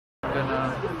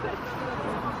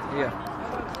Yeah.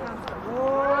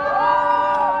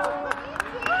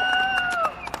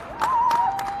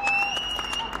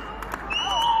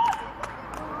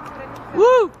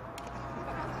 Woo!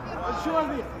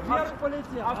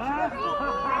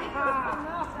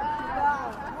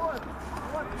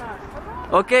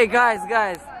 Okay,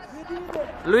 guys.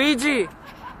 Luigi.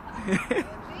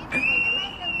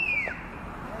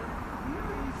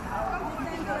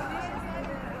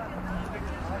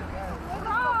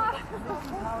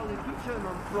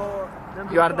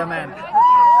 You are the man.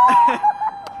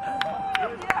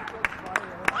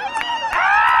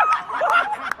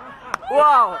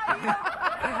 Wow.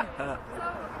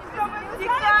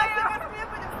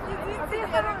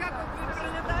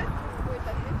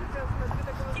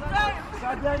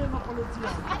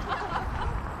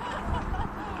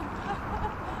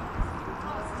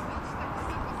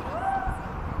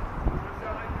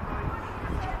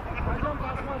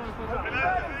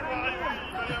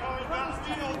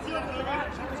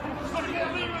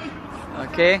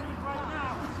 Okay.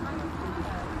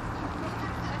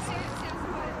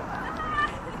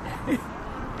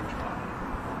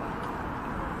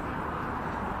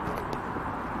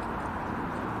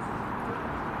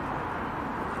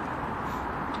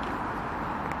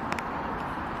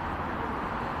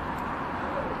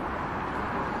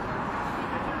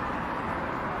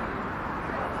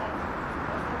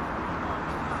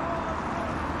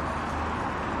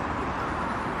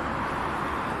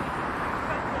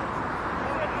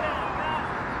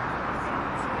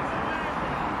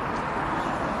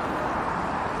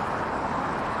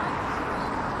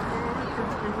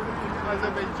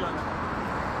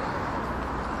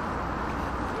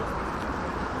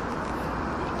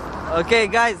 Okay,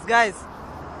 guys,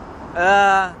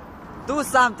 do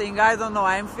something. I don't know.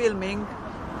 I'm filming.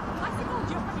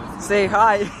 Say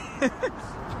hi.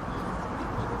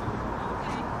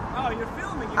 Oh, you're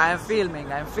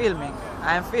filming. I'm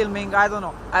filming. I don't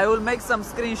know. I will make some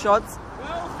screenshots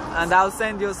and I'll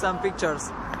send you some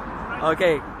pictures.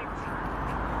 Okay.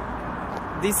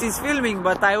 This is filming,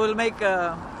 but I will make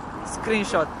a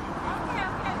screenshot.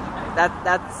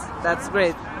 That's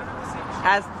great.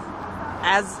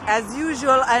 As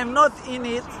usual, I'm not in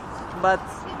it, but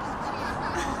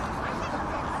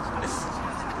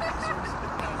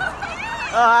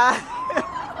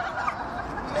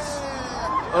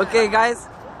okay, guys.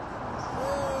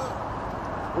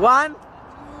 1,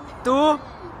 2,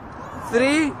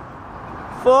 3,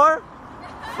 4,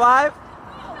 5,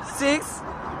 6,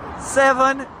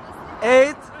 7,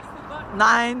 8,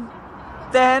 9,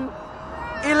 10,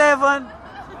 11,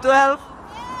 12.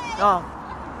 No.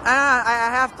 I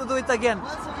have to do it again.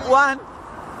 1,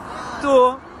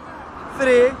 2,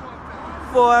 3,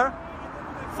 4,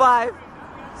 5,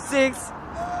 6,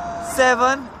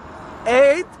 7,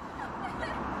 8.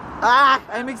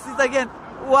 I mixed it again.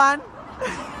 1.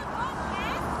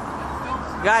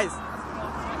 Guys.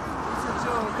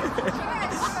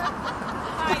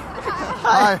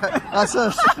 Hi. That's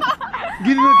us.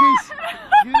 Give me a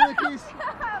kiss.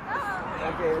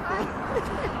 Okay.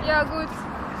 Yeah, good.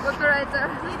 Operator.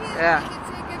 Yeah. Can you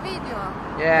take a video?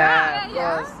 Yeah, of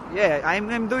course. Yeah,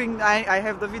 I'm doing. I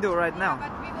have the video right now.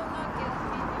 But we will not get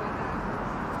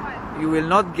video. You will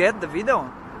not get the video.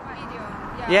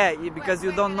 Video. Yeah, because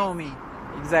you don't know me.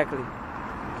 Exactly.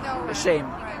 No. A shame.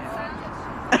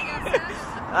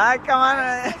 Come on.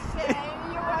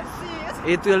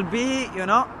 It will be, you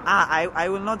know. I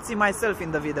will not see myself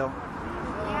in the video.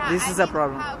 Yeah, This is a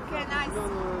problem. How can I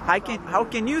see? How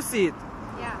can you see it?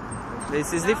 Yeah.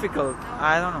 This is difficult.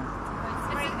 I don't know.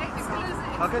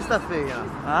 How can that be?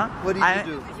 Huh? What do you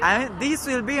do? This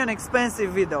will be an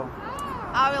expensive video.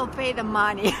 I will pay the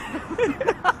money.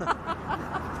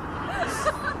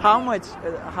 How much?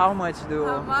 How much do?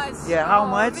 How much? Yeah, how Oh,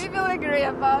 much? We will agree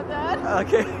about that.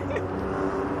 Okay.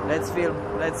 Let's film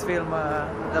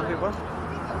the people.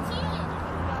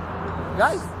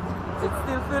 Guys, it's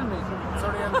still filming.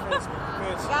 Sorry, I'm Facebook.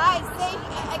 Guys, say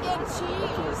again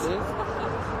cheese. See?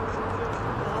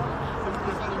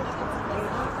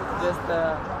 Just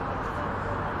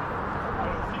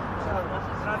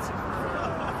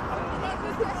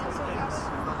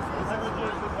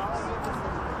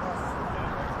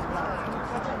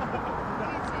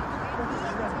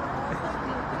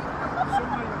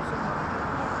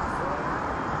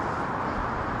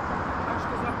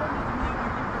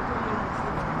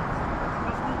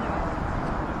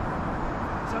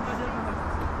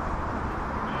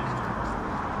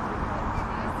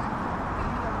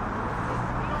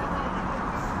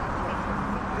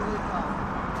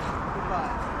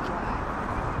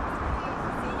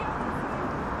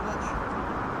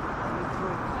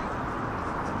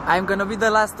I'm gonna be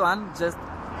the last one. Just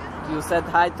you said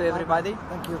hi to everybody.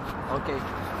 Thank you. Okay.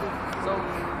 So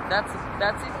that's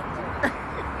it.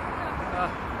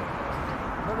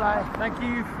 Bye-bye. Thank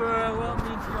you for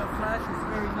welcoming me to your flat. It's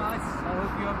very nice. I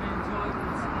hope you have enjoyed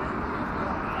this.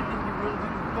 I think you will do.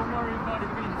 Don't worry about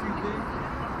it being too big.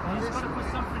 You just got to put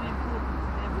something important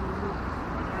in every room.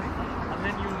 And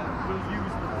then you will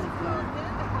use the full flat.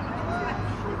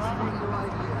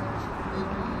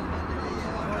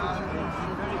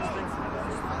 Very expensive.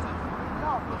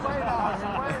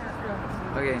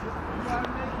 Okay.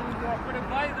 I'm going to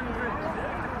buy them.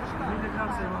 Can you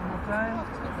say one more time?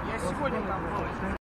 Yes, you would.